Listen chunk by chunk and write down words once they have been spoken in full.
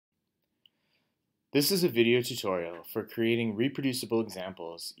This is a video tutorial for creating reproducible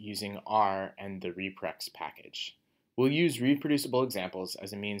examples using R and the reprex package. We'll use reproducible examples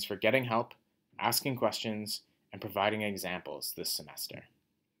as a means for getting help, asking questions, and providing examples this semester.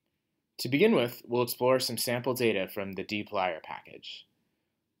 To begin with, we'll explore some sample data from the dplyr package.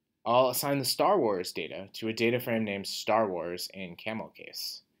 I'll assign the Star Wars data to a data frame named Star Wars in camel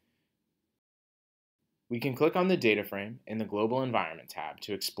case. We can click on the data frame in the Global Environment tab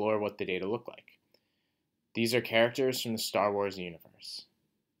to explore what the data look like. These are characters from the Star Wars universe.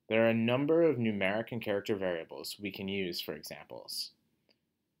 There are a number of numeric and character variables we can use for examples.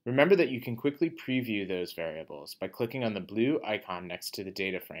 Remember that you can quickly preview those variables by clicking on the blue icon next to the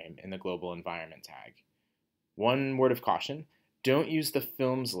data frame in the Global Environment tag. One word of caution, don't use the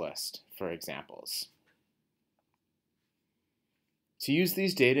films list for examples. To use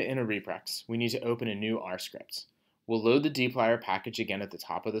these data in a reprex, we need to open a new R script. We'll load the dplyr package again at the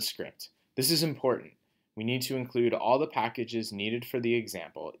top of the script. This is important. We need to include all the packages needed for the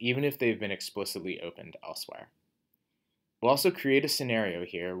example, even if they've been explicitly opened elsewhere. We'll also create a scenario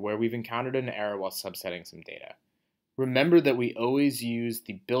here where we've encountered an error while subsetting some data. Remember that we always use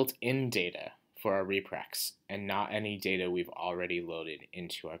the built-in data for our reprex and not any data we've already loaded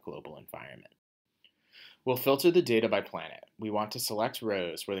into our global environment. We'll filter the data by planet. We want to select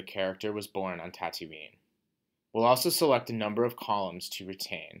rows where the character was born on Tatooine. We'll also select a number of columns to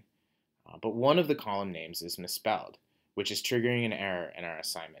retain, but one of the column names is misspelled, which is triggering an error in our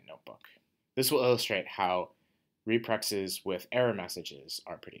assignment notebook. This will illustrate how reprexes with error messages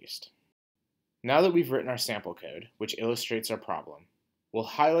are produced. Now that we've written our sample code, which illustrates our problem, we'll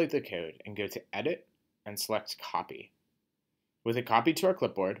highlight the code and go to Edit and select Copy. With it copied to our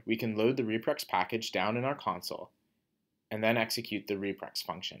clipboard, we can load the reprex package down in our console and then execute the reprex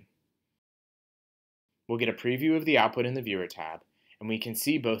function. We'll get a preview of the output in the Viewer tab, and we can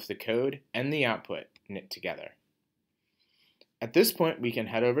see both the code and the output knit together. At this point, we can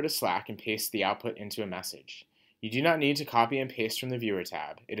head over to Slack and paste the output into a message. You do not need to copy and paste from the Viewer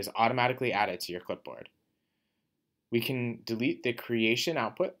tab. It is automatically added to your clipboard. We can delete the creation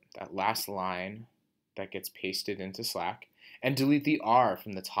output, that last line that gets pasted into Slack, and delete the R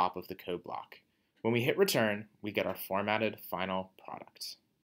from the top of the code block. When we hit return, we get our formatted final product.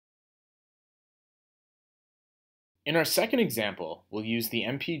 In our second example, we'll use the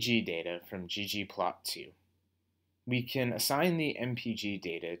MPG data from ggplot2. We can assign the MPG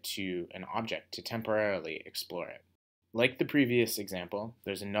data to an object to temporarily explore it. Like the previous example,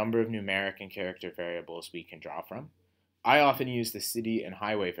 there's a number of numeric and character variables we can draw from. I often use the city and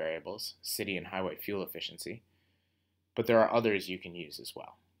highway variables, city and highway fuel efficiency, but there are others you can use as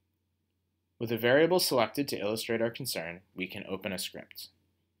well. With a variable selected to illustrate our concern, we can open a script.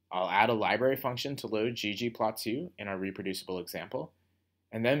 I'll add a library function to load ggplot2 in our reproducible example,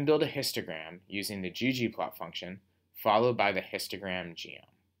 and then build a histogram using the ggplot function, followed by the histogram geom.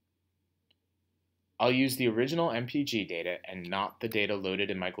 I'll use the original MPG data and not the data loaded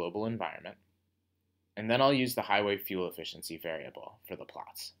in my global environment, and then I'll use the highway fuel efficiency variable for the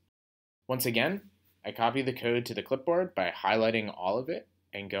plots. Once again, I copy the code to the clipboard by highlighting all of it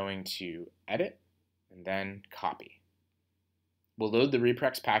and going to Edit and then Copy. We'll load the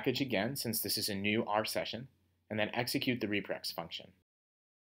reprex package again since this is a new R session, and then execute the reprex function.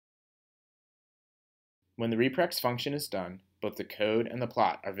 When the reprex function is done, both the code and the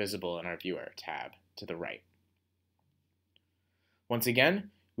plot are visible in our Viewer tab to the right. Once again,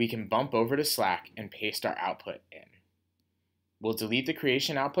 we can bump over to Slack and paste our output in. We'll delete the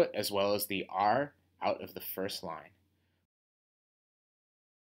creation output as well as the R out of the first line.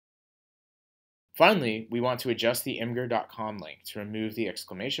 Finally, we want to adjust the imgur.com link to remove the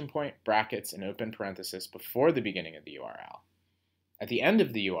exclamation point, brackets, and open parenthesis before the beginning of the URL. At the end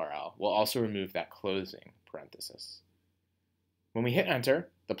of the URL, we'll also remove that closing parenthesis. When we hit enter,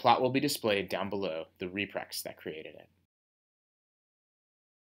 the plot will be displayed down below the reprex that created it.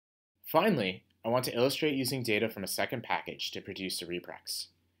 Finally, I want to illustrate using data from a second package to produce a reprex.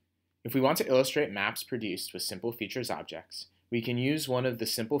 If we want to illustrate maps produced with simple features objects, we can use one of the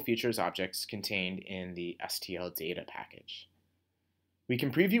simple features objects contained in the STL data package. We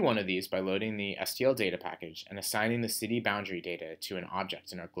can preview one of these by loading the STL data package and assigning the city boundary data to an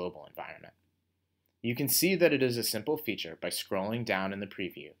object in our global environment. You can see that it is a simple feature by scrolling down in the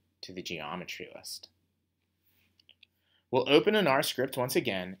preview to the geometry list. We'll open an R script once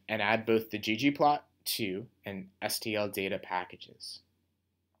again and add both the ggplot2 and STL data packages.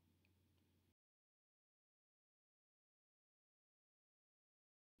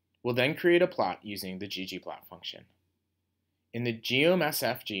 We'll then create a plot using the ggplot function. In the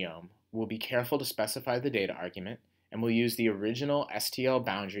geom_sf geom, we'll be careful to specify the data argument, and we'll use the original STL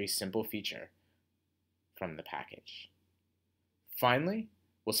boundary simple feature from the package. Finally,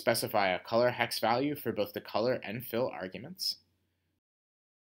 we'll specify a color hex value for both the color and fill arguments.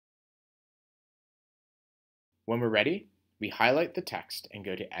 When we're ready, we highlight the text and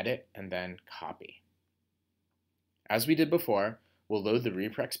go to Edit and then Copy. As we did before, we'll load the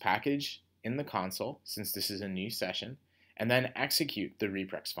reprex package in the console, since this is a new session, and then execute the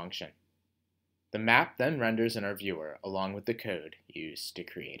reprex function. The map then renders in our viewer along with the code used to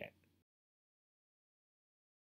create it.